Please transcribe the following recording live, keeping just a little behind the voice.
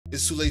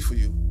It's too late for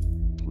you.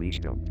 Please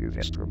don't do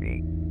this to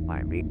me.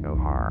 I mean no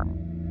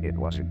harm. It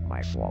wasn't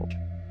my fault.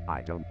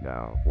 I don't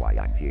know why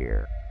I'm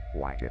here.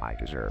 Why did I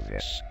deserve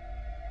this?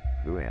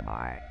 Who am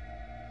I?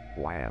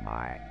 Why am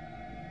I?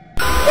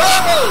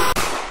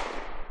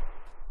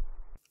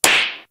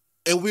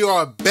 And we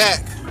are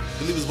back.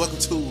 Believers, welcome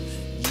to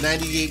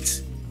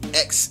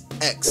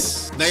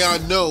 98XX. Now y'all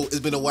know it's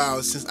been a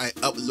while since I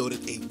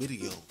uploaded a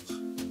video,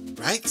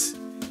 right?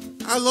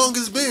 How long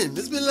it's been?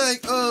 It's been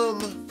like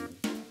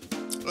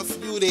a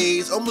few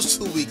days,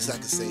 almost 2 weeks, I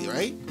could say,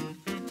 right?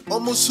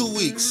 Almost 2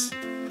 weeks.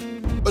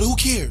 But who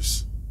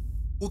cares?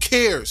 Who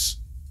cares?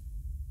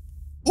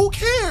 Who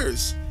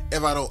cares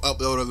if I don't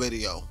upload a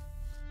video?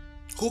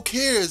 Who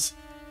cares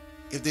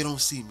if they don't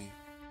see me?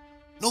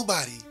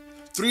 Nobody.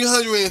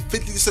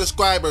 350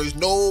 subscribers.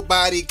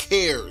 Nobody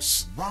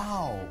cares.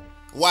 Wow.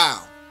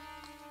 Wow.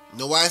 You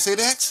know why I say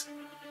that?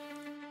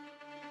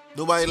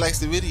 Nobody likes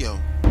the video.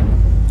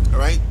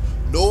 Alright?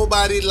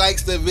 Nobody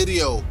likes the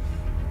video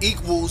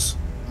equals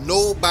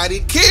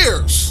nobody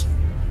cares.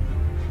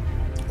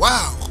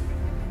 Wow.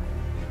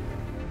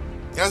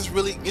 That's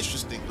really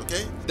interesting,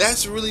 okay?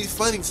 That's really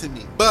funny to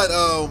me. But,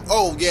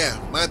 oh yeah,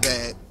 my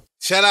bad.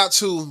 Shout out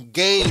to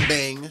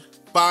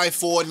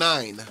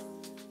GameBang549.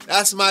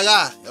 That's my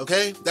guy,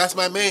 okay? That's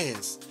my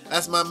man's.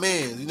 That's my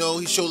man. You know,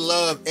 he show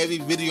love every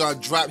video I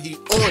drop. He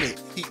on it.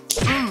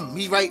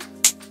 He right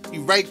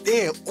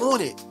there on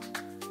it.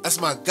 That's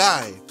my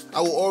guy. I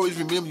will always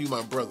remember you,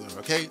 my brother,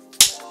 okay?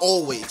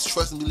 Always.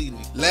 Trust me, believe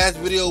me. Last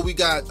video we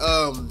got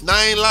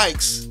 9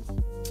 likes.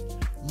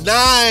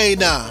 9.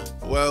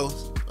 Well,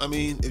 I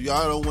mean, if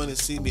y'all don't want to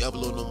see me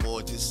upload no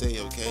more, just say,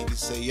 okay?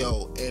 Just say,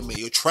 yo, hey man,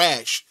 you're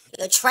trash.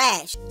 You're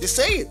trash. Just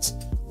say it.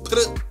 Put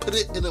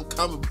it in the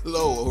comment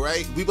below,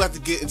 alright? We about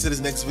to get into this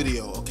next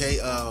video, okay?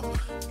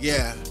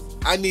 Yeah.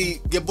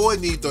 Your boy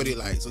need 30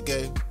 likes,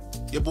 okay?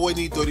 Your boy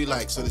need 30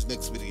 likes on this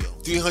next video.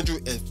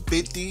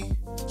 350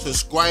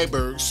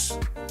 subscribers,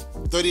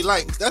 30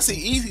 likes. That's an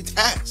easy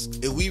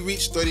task. If we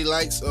reach 30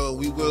 likes,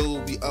 we will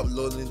be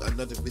uploading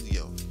another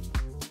video.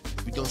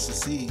 If we don't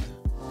succeed,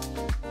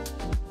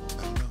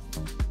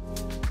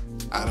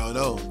 I don't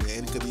know. The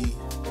end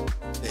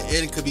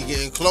could be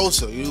getting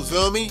closer. You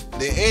feel me?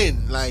 The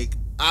end,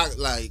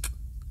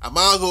 I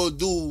might as well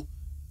do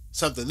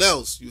something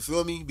else. You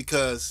feel me?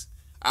 Because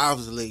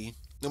obviously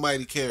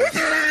nobody cares.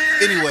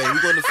 Anyway,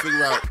 we're gonna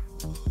figure out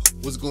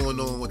what's going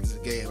on with this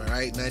game. All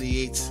right,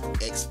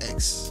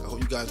 98XX. I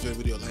hope you guys enjoyed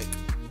the video. Like,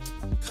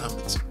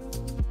 comment,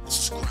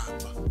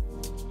 subscribe.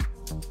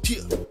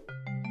 Yeah.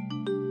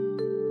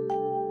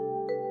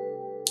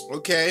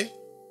 Okay.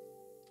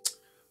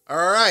 All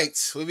right,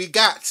 what we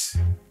got?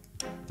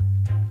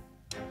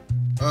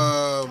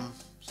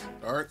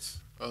 Start.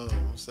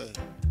 What's that?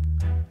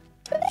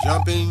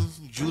 Jumping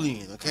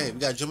Julian. Okay, we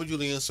got Jumping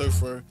Julian,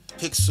 Surfer,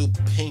 Pixel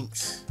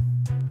Paint.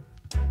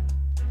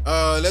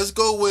 Let's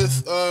go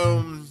with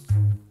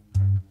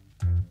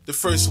the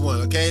first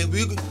one. Okay,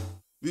 we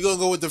gonna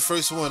go with the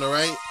first one. All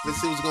right. Let's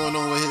see what's going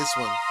on with this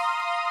one.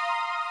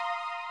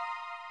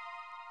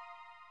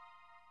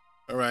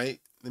 All right.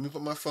 Let me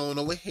put my phone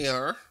over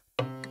here.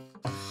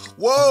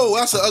 Whoa,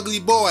 that's an ugly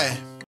boy.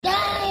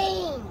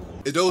 Dang.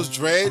 Are those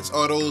dreads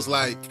or those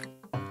like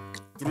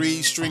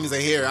 3 strings of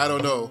hair? I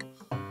don't know.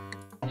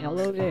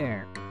 Hello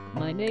there.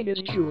 My name is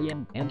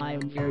Julian, and I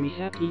am very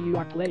happy you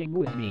are playing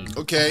with me.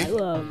 Okay. I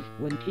love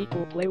when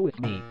people play with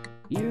me.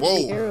 Use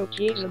Whoa. the arrow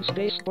keys and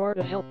spacebar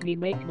to help me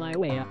make my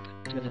way up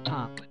to the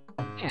top.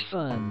 Have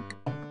fun.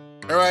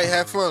 Alright,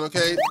 have fun,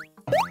 okay?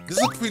 This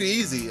looks pretty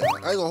easy. I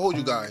ain't gonna hold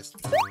you guys.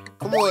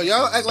 Come on,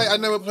 y'all act like I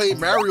never played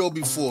Mario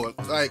before.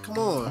 Like, come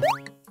on.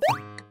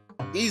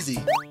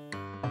 Easy.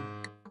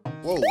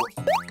 Whoa.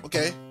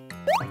 Okay.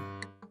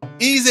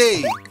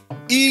 Easy.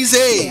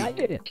 Easy. Yeah, I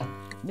did it.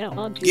 Now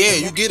on to Yeah, the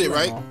you next get it,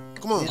 right? level.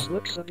 Come on. This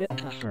looks a bit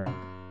tougher,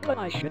 but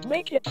I should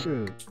make it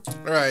through.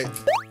 Alright.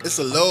 It's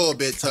a little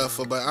bit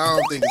tougher, but I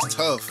don't think it's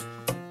tough.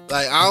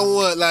 Like, I don't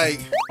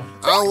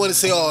want to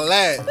say all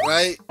that,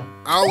 right?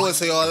 I don't want to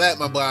say all that,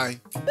 my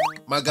guy.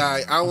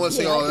 I don't want to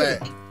say all I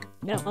did that. it.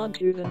 Now on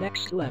to the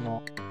next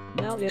level.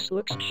 Now this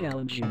looks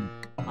challenging.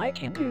 I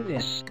can do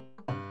this.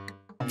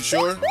 You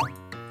sure?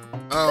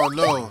 I don't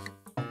know.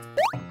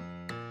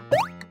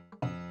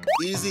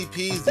 Easy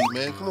peasy,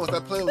 man. Come on,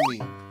 stop playing with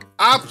me.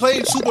 I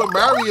played Super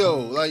Mario.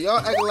 Like, y'all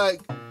acting like...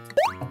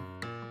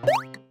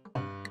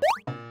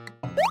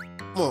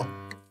 Come on.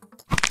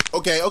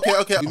 Okay.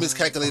 We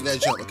miscalculated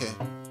that jump, okay.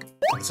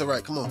 It's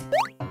alright, come on.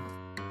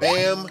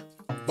 Bam.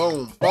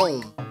 Boom.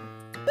 Boom.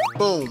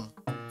 Boom.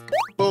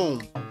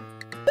 Boom.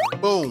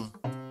 Boom.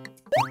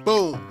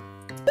 Boom.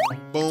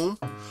 Boom.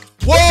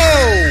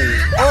 Whoa!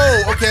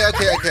 Oh, okay.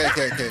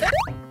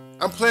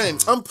 I'm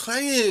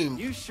playing.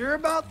 You sure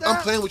about that? I'm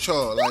playing with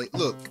y'all. Like,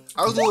 look,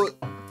 I was doing,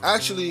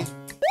 actually,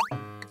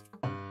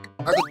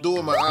 I could do it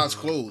with my eyes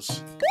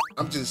closed.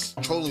 I'm just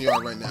trolling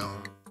y'all right now.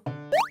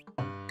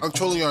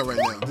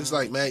 This is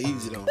like mad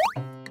easy though.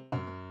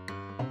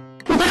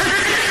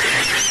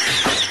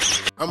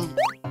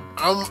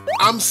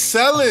 I'm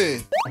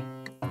selling.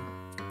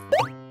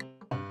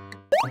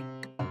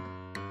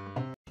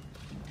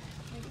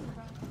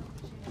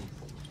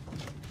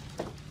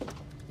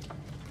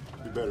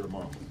 be better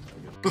tomorrow.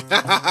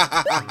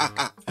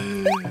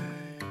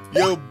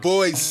 Yo,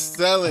 boy,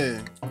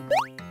 selling.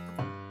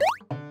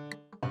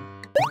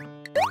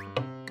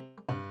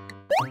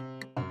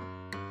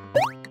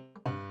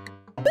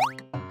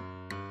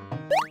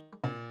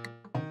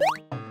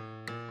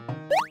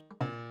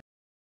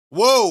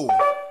 Whoa!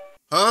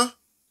 Huh?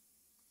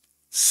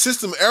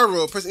 System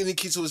error. Press any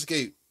key to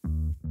escape.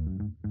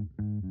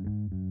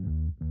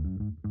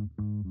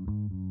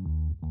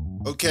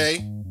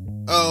 Okay.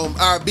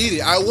 I beat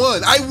it. I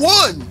won. I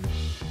won!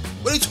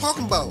 What are you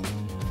talking about?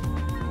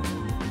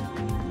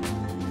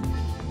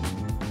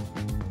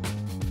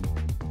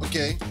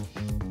 Okay.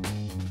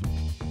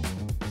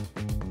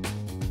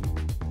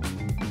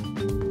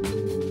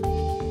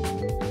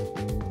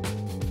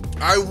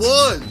 I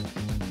won!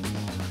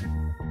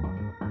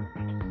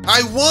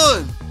 I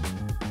won!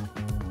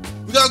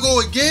 We gotta go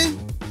again?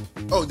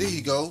 Oh, there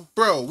you go.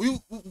 Bro,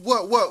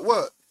 what,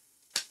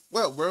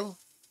 bro?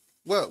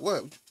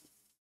 What?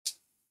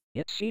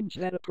 It seems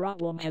that a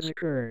problem has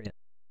occurred.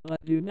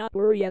 But do not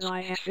worry, as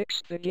I have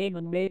fixed the game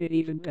and made it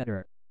even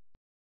better.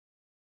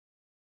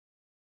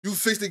 You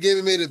fixed the game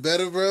and made it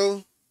better,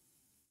 bro?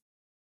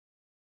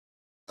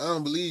 I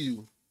don't believe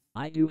you.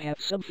 I do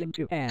have something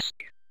to ask.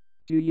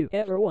 Do you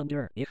ever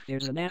wonder if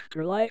there's an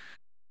afterlife?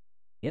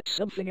 It's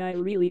something I've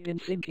really been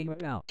thinking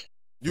about.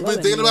 You've Well,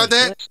 been thinking anyway, about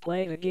that? Let's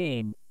play the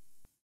game.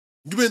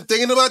 You been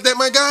thinking about that,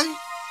 my guy?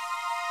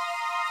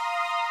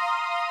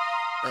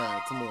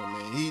 Alright, come on,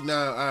 man.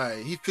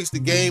 Alright, he fixed the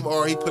game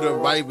or he put a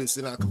virus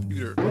in our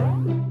computer.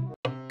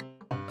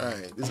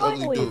 Alright, this ugly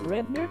Finally, dude.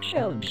 brand new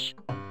challenge.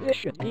 This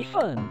should be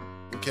fun.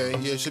 Okay,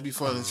 yeah, it should be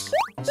fun. Let's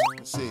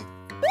see.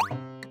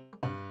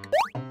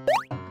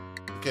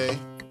 Okay.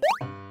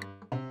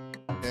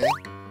 Okay.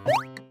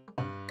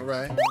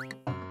 Alright.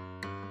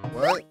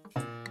 What?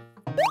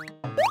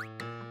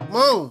 Come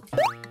on.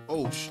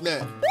 Oh,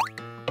 snap.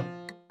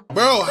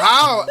 Bro,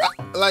 how?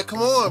 Like, come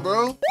on,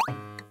 bro.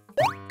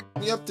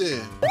 Me up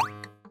there.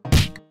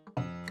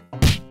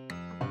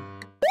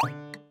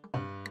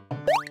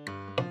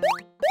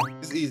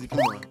 It's easy, come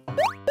on.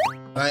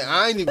 Like,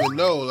 I ain't even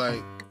know,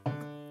 like,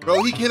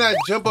 bro, he cannot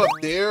jump up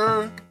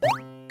there.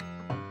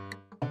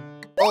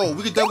 Oh,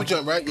 we can double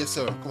jump, right? Yes,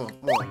 sir. Come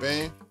on,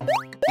 bang.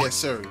 Yes,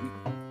 sir.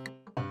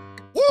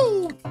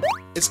 Woo!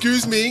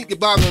 Excuse me, you're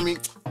bothering me.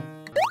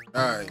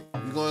 Alright,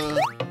 we're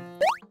gonna...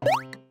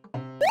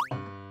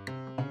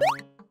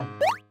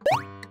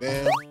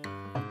 Bam.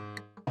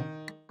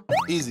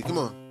 Easy, come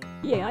on.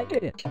 Yeah, I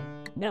did it.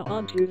 Now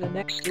on to the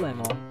next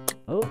level.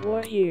 Oh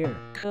boy, here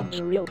comes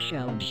a real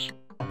challenge.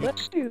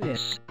 Let's do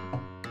this.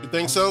 You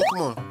think so?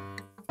 Come on.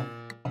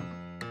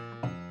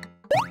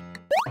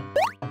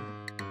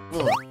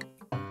 Come on.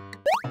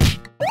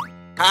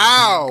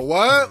 How?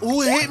 What?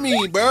 Who hit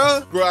me,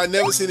 bro? Bro, I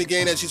never seen a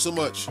game that shit so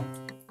much.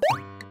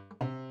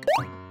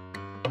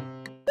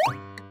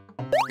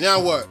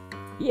 Now what?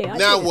 Yeah, I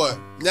Now did it. what?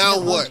 Now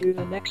On what? to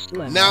the next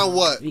level. Now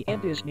what? The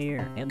end is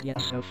near, and yet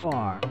so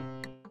far.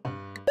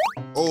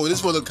 Oh,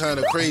 this one look kind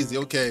of crazy.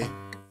 Okay.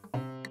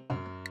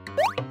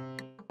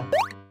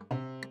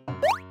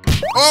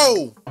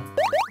 Oh!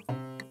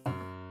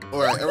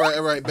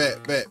 Alright.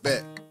 Bet.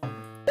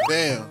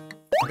 Bam.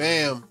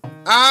 Bam.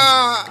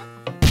 Ah!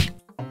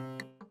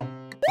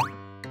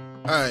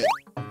 Alright.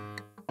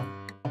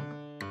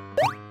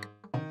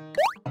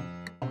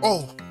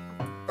 Oh.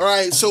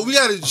 Alright, so we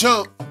gotta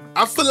jump.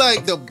 I feel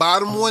like the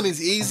bottom one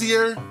is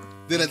easier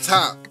than the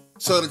top.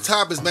 So the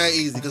top is mad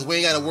easy because we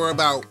ain't gotta worry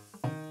about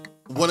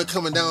one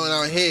coming down on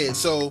our head.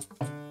 So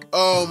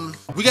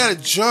we gotta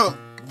jump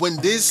when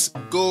this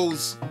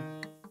goes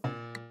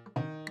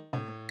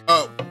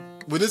up.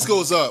 When this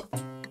goes up.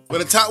 When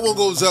the top one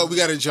goes up, we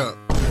gotta jump.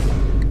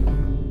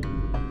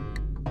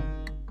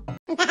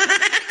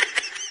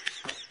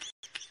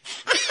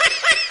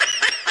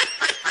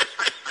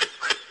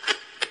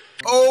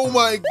 Oh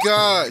my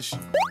gosh.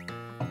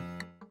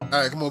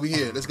 Alright, come over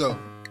here. Let's go.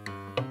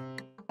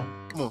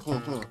 Come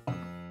on.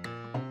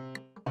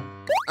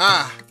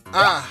 Ah!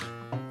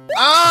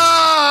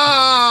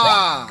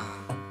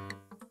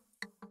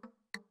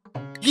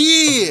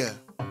 Yeah!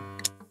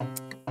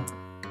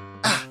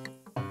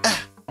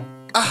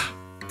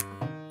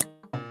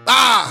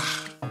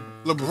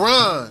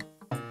 LeBron!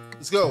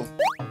 Let's go.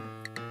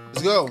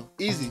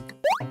 Easy.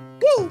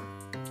 Woo!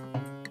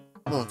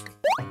 Come on.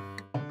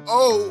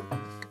 Oh!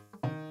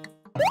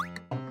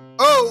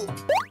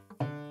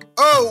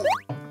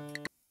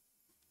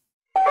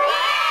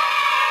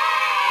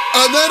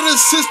 Another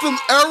system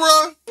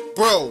error?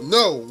 Bro,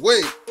 no,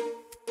 wait.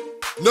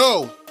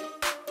 No,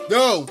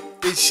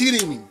 they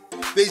cheating me.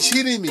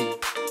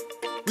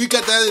 We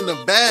got that in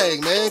the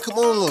bag, man. Come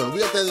on, we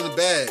got that in the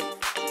bag.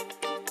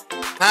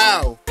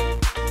 How?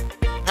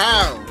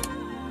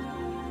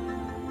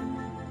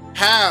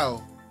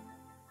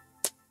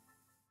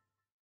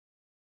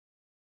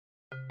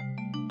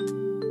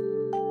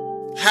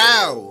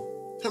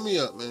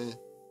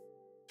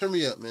 Turn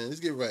me up, man.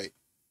 Let's get right.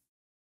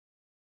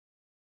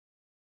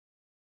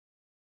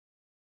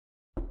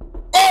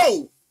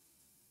 Oh!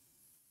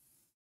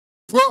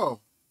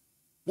 Bro,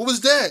 what was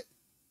that?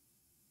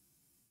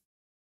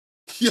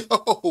 Yo,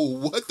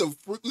 what the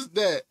frick was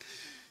that?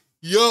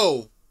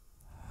 Yo.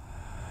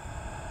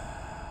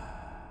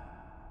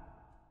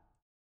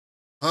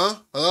 Huh?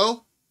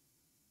 Hello?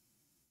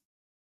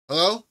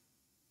 Hello?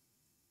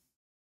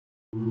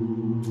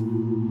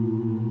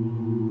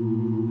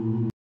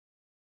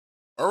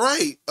 All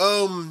right.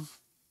 Y'all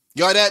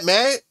that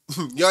mad?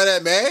 Y'all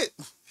that mad?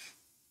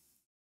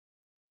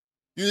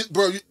 You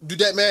do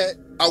that mad?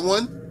 I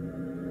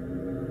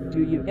won?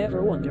 Do you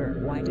ever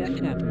wonder why death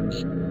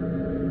happens?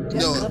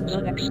 Death No. comes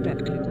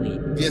unexpectedly.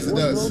 Yes, it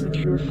One does. moment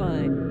you're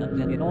fine, and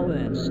then it all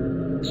ends.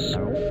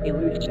 So, you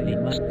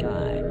must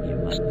die. You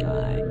must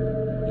die.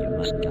 You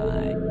must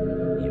die.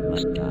 You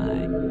must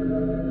die.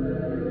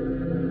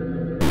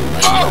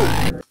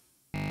 Oh!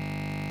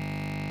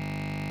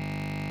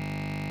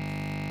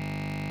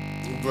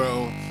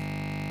 Bro.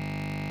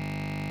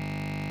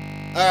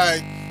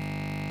 Alright.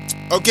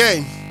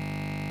 Okay.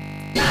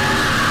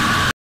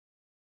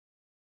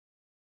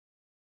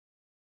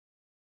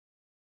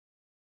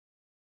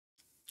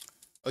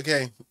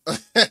 Okay.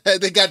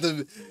 They got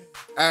the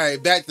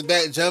alright,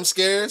 back-to-back jump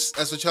scares.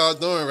 That's what y'all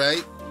doing,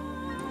 right?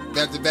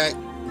 Back-to-back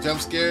jump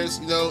scares,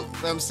 you know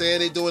what I'm saying?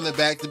 They doing the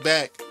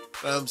back-to-back. You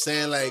know what I'm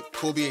saying? Like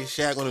Kobe and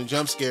Shaq on the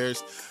jump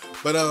scares.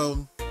 But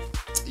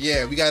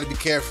yeah, we gotta be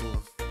careful.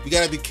 We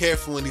gotta be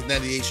careful in these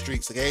 98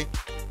 streaks, okay?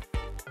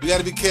 We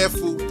gotta be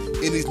careful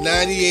in these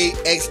 98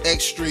 XX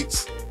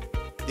streaks.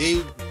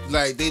 They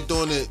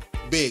doing it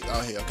big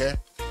out here, okay?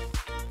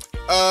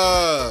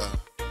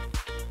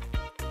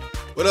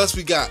 What else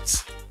we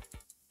got?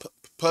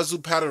 Puzzle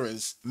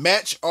patterns.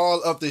 Match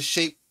all of the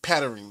shape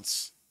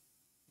patterns.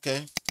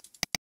 Okay.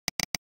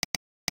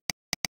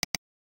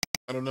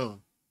 I don't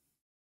know.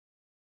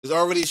 It's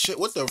already shit.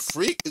 What the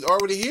freak? It's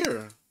already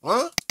here.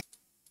 Huh?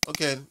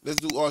 Okay, let's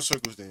do all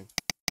circles then.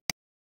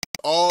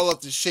 All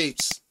of the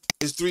shapes.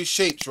 It's 3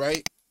 shapes,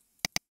 right?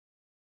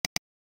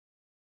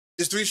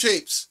 It's 3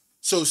 shapes.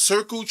 So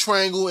circle,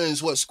 triangle, and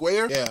what,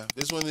 square? Yeah,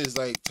 this one is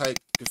like type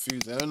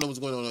confusing. I don't know what's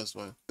going on this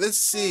one. Let's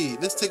see.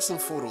 Let's take some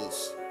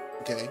photos.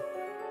 Okay.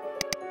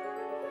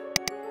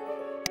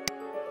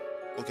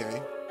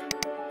 Okay.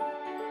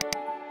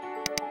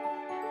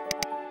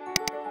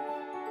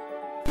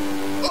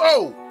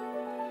 Oh!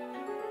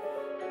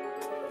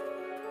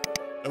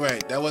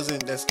 Alright, that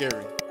wasn't that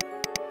scary.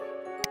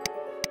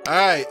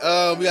 Alright,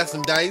 we got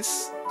some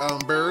dice.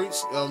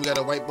 Birds. We got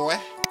a white boy.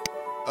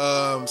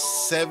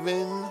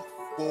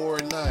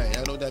 749. I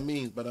don't know what that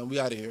means, but we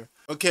out of here.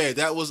 Okay,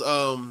 that was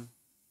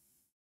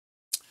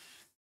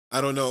I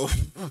don't know.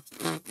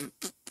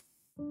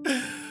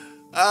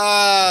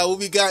 What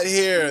we got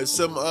here?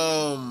 Some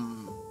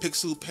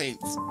pixel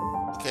paints.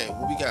 Okay,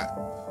 what we got?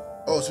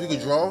 Oh, so we can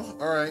draw?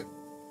 Alright.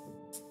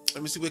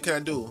 Let me see, what can I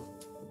do?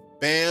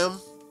 Bam.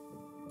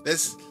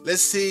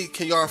 Let's see,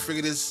 can y'all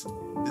figure this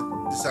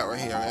out right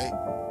here, alright?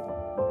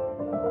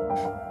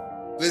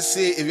 Let's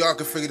see if y'all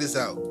can figure this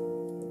out.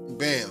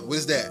 Bam. What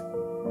is that?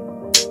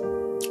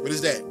 What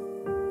is that?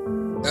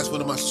 That's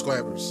one of my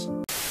subscribers.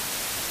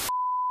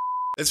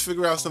 Let's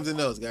figure out something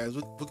else, guys.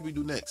 What can we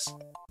do next?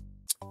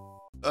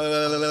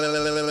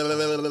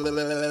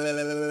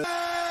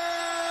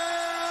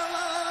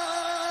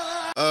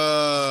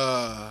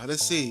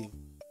 Let's see.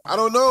 I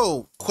don't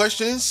know.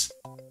 Questions?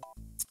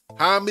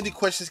 How many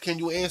questions can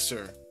you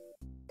answer?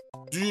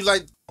 Do you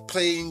like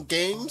playing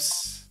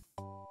games?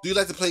 Do you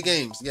like to play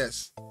games?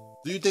 Yes.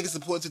 Do you think it's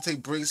important to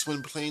take breaks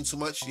when playing too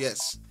much?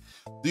 Yes.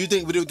 Do you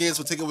think video games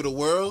will take over the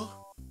world?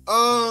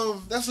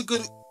 That's a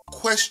good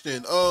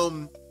question.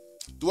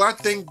 Do I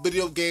think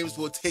video games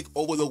will take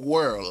over the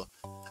world?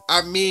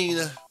 I mean,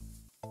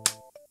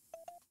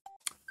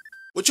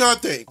 what y'all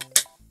think?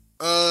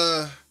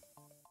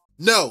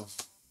 No,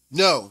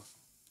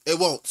 it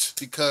won't,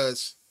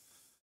 because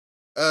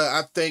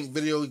I think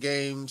video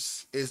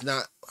games is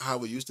not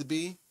how it used to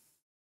be.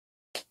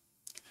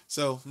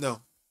 So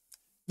no.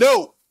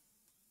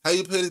 Have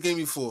you played this game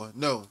before?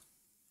 No.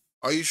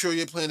 Are you sure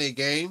you're playing a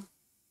game?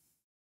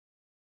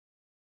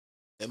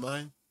 Am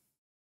I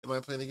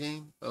playing a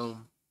game?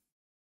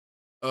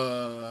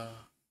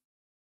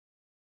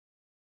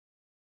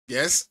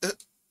 Yes.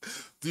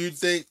 Do you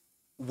think?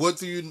 What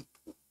do you?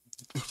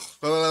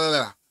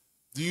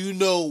 Do you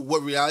know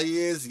what reality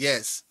is?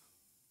 Yes.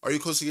 Are you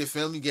close to your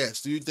family?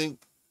 Yes. Do you think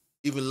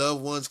even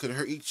loved ones could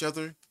hurt each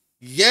other?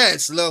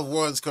 Yes, loved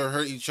ones could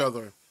hurt each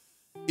other.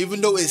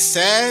 Even though it's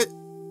sad,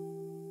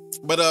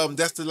 but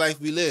that's the life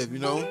we live, you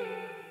know?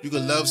 You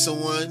can love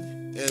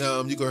someone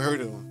and you can hurt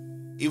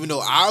them. Even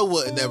though I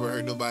would never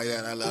hurt nobody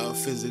that I love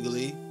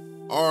physically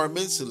or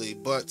mentally,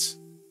 but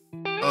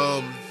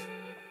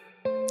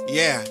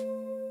yeah,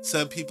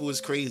 some people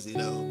is crazy, you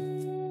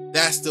know?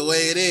 That's the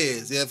way it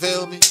is, you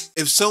feel me?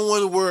 If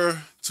someone were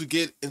to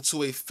get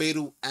into a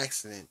fatal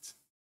accident,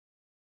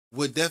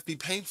 would death be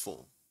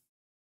painful?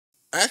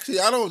 Actually,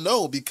 I don't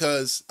know,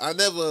 because I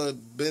never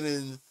been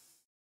in,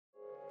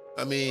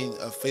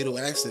 a fatal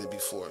accident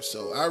before.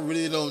 So I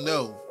really don't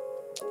know,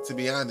 to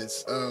be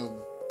honest.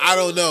 I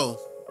don't know.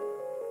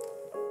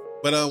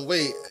 But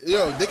wait,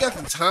 yo, they got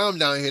the time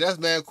down here. That's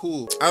mad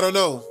cool. I don't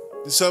know.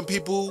 Some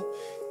people,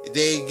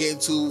 they get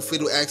into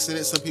fatal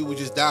accidents. Some people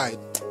just died.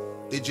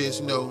 They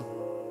just,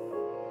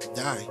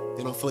 die.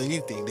 They don't feel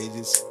anything. They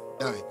just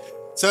die.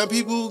 Some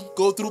people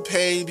go through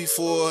pain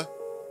before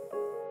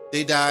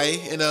they die.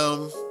 And,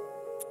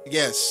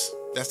 yes,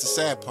 that's the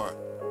sad part.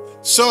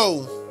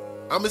 So,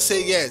 I'm going to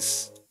say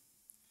yes.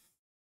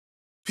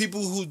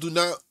 People who do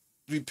not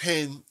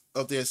repent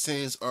of their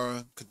sins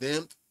are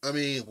condemned. I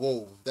mean,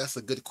 whoa, that's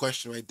a good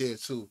question right there,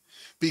 too.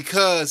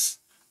 Because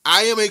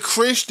I am a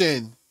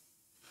Christian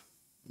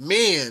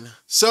man.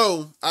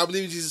 So, I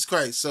believe in Jesus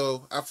Christ.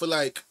 So, I feel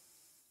like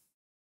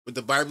what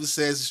the Bible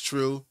says is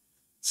true.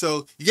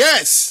 So,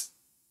 yes.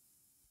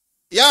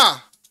 Yeah.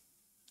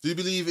 Do you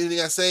believe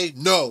anything I say?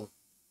 No.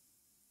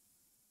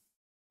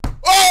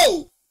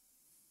 Oh!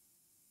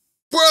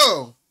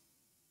 Bro.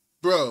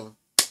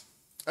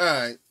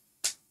 Alright.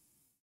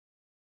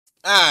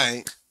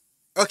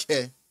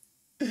 Okay.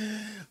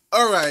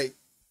 Alright.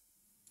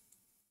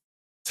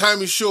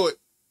 Time is short.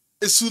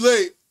 It's too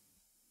late.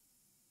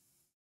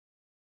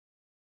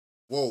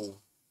 Whoa.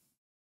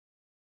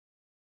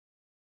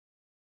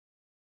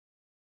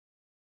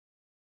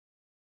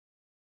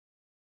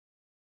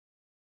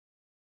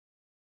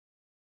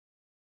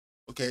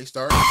 Okay,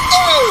 start.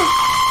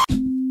 Oh!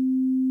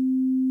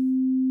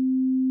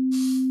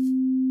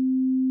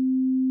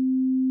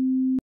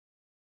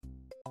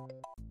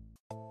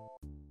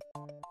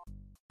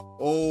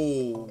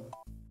 Oh.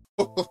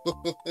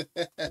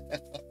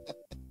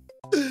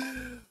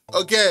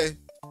 Okay.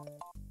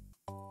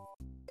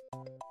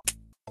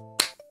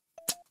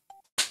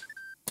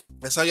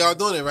 That's how y'all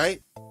doing it,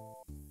 right?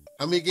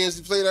 How many games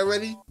you played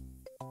already?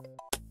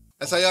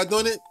 That's how y'all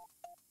doing it?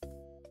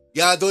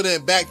 Y'all doing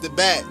it back to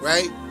back,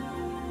 right?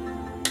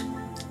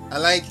 I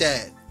like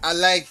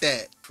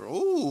that.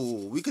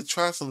 Ooh, we could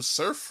try some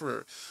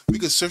surfer. We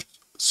could surf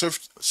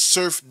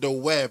the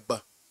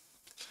web.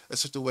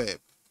 Let's surf the web.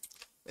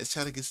 Let's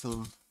try to get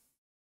some.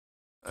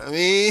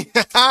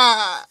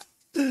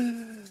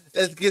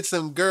 Let's get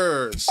some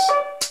girls.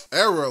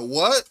 Era,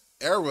 what?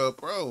 Era,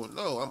 bro.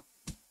 No,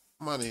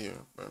 I'm out of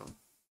here, bro.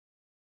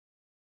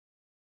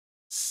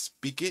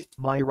 Speak it.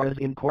 Myras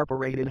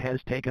Incorporated has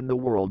taken the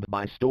world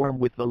by storm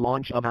with the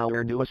launch of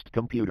our newest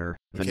computer,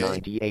 the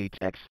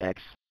 98XX.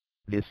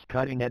 This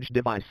cutting-edge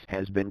device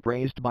has been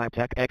praised by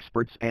tech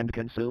experts and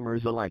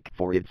consumers alike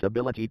for its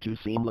ability to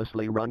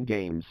seamlessly run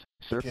games,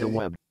 surf the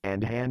web,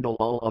 and handle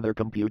all other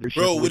computer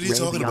shit. Bro, what are you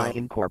talking about?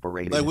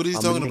 Incorporated. Like, what are you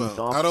talking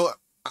about?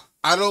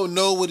 I don't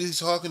know what he's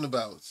talking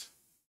about.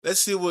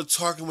 Let's see what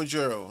Talking with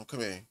Jero. Come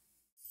here.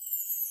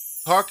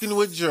 Talking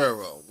with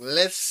Jero.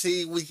 Let's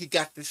see what he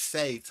got to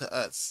say to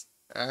us.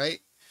 All right?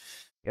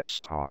 It's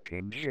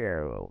Talking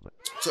Gerald.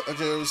 So,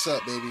 Jero, what's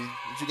up, baby?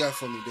 What you got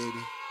for me,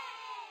 baby?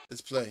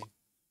 Let's play.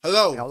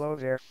 Hello. Hello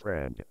there,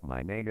 friend.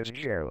 My name is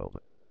Gerald.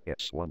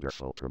 It's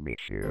wonderful to meet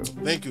you.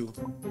 Thank you.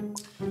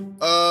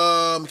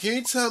 Can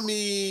you tell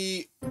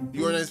me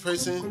you're a nice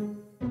person?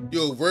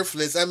 You're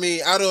worthless. I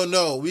mean, I don't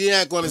know. We're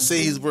not going to say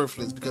he's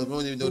worthless because we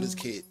don't even know this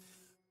kid.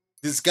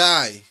 This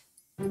guy.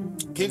 Can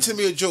you tell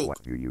me a joke?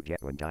 What do you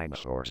get when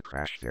dinosaurs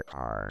crash their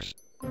cars?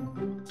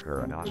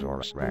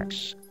 Tyrannosaurus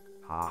Rex.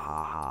 Ha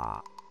ha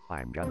ha.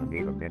 I'm gonna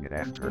need a minute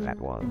after that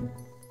one.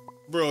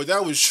 Bro,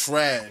 that was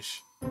trash.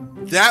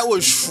 That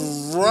was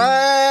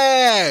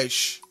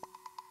trash.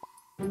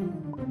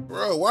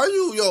 Bro, why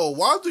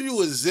do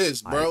you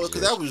exist, bro?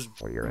 Because that was...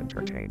 For your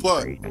entertainment.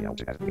 What?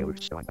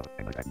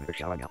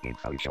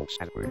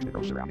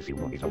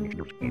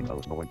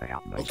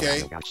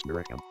 Okay.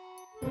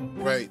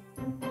 Right.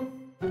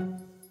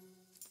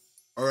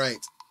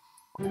 Alright.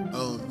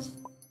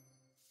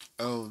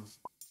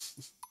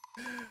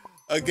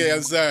 Okay,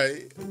 I'm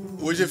sorry.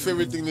 What's your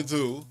favorite thing to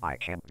do? I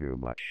can't do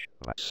much,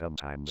 but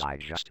sometimes I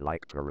just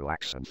like to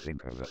relax and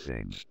think of the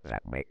things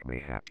that make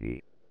me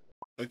happy.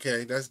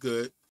 Okay, that's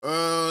good.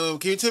 Can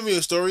you tell me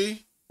a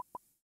story?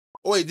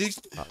 Oh, wait,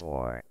 A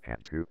boy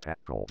had 2 pet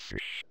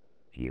goldfish.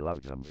 He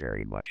loved them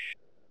very much.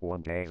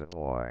 One day the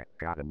boy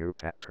got a new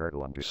pet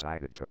turtle and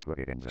decided to put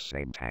it in the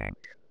same tank.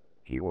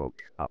 He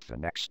woke up the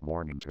next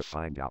morning to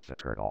find out the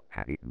turtle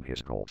had eaten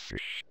his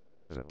goldfish.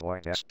 The boy,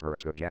 desperate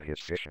to get his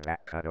fish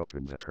back, cut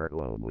open the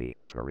turtle only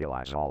to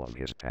realize all of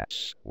his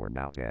pets were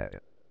now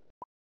dead.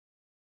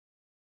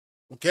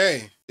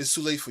 Okay, it's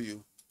too late for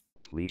you.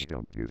 Please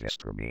don't do this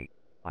to me.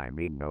 I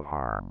mean no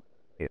harm.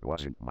 It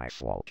wasn't my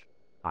fault.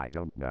 I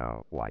don't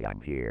know why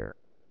I'm here.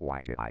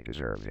 Why did I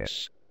deserve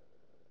this?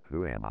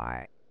 Who am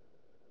I?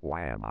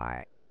 Why am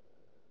I?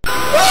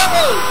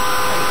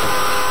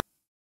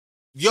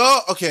 Yo,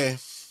 okay.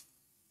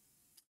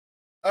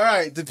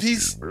 Alright, the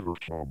piece... Who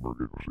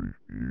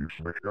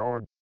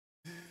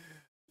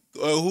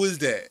is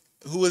that?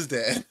 Who is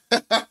that?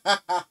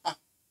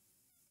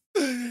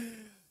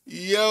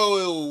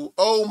 Yo,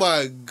 oh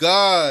my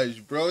gosh,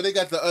 bro. They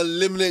got the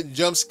unlimited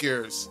jump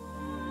scares.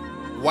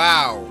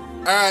 Wow.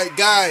 Alright,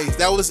 guys,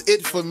 that was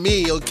it for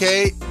me,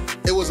 okay?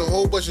 It was a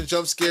whole bunch of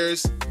jump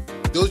scares.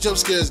 Those jump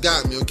scares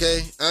got me,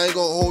 okay? I ain't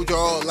gonna hold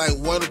y'all, like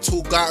 1 or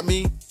 2 got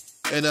me.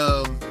 And,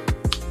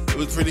 it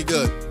was pretty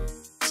good.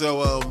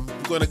 So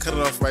we're gonna cut it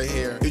off right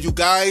here. If you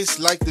guys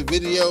like the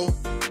video,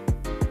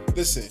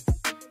 listen,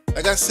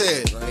 like I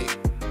said, right?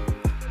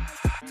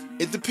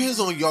 It depends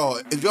on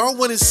y'all. If y'all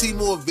want to see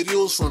more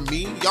videos from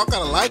me, y'all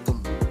gotta like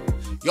them.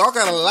 Y'all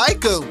gotta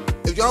like them.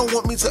 If y'all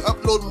want me to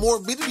upload more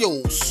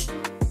videos,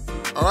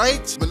 all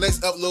right? My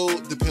next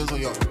upload depends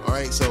on y'all, all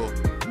right? So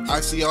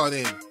I'll see y'all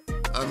then.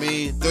 I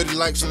mean, 30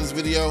 likes on this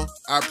video,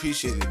 I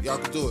appreciate it. Y'all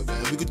can do it,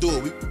 man. We could do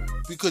it.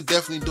 We could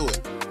definitely do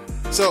it.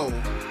 So,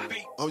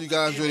 I hope you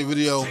guys enjoyed the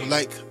video.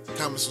 Like,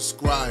 comment,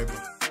 subscribe.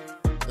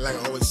 Like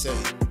I always say,